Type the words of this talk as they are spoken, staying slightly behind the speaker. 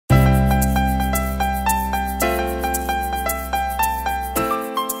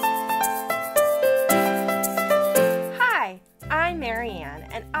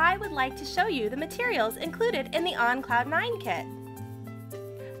like to show you the materials included in the On Cloud 9 kit.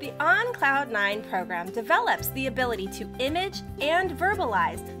 The On Cloud 9 program develops the ability to image and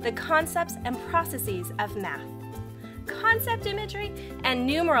verbalize the concepts and processes of math. Concept imagery and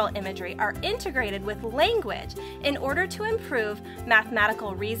numeral imagery are integrated with language in order to improve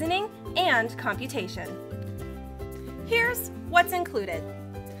mathematical reasoning and computation. Here's what's included.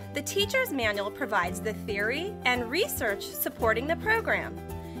 The teacher's manual provides the theory and research supporting the program.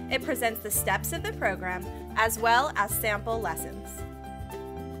 It presents the steps of the program as well as sample lessons.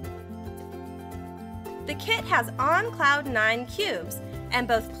 The kit has On Cloud 9 cubes and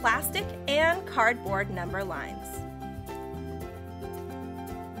both plastic and cardboard number lines.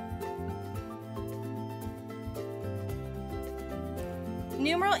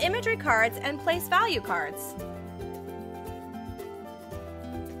 Numeral imagery cards and place value cards.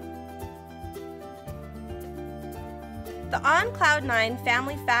 The On Cloud 9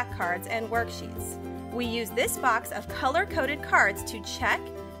 family fact cards and worksheets. We use this box of color-coded cards to check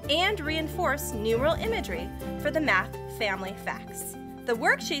and reinforce numeral imagery for the math family facts. The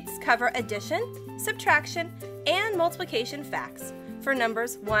worksheets cover addition, subtraction, and multiplication facts for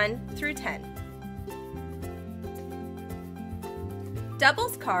numbers 1 through 10.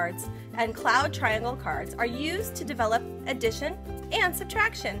 Doubles cards and cloud triangle cards are used to develop addition and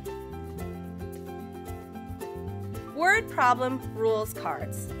subtraction. Word problem rules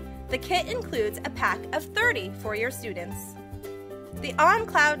cards. The kit includes a pack of 30 for your students. The On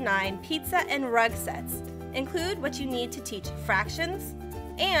Cloud 9 pizza and rug sets include what you need to teach fractions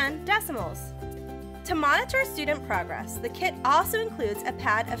and decimals. To monitor student progress, the kit also includes a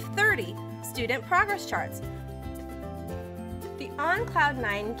pad of 30 student progress charts. The On Cloud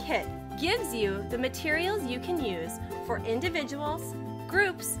 9 kit gives you the materials you can use for individuals,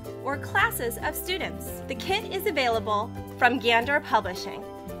 groups, or classes of students. The kit is available from Gander Publishing.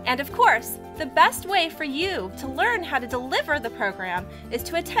 And of course, the best way for you to learn how to deliver the program is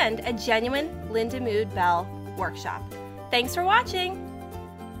to attend a genuine Lindamood-Bell workshop. Thanks for watching!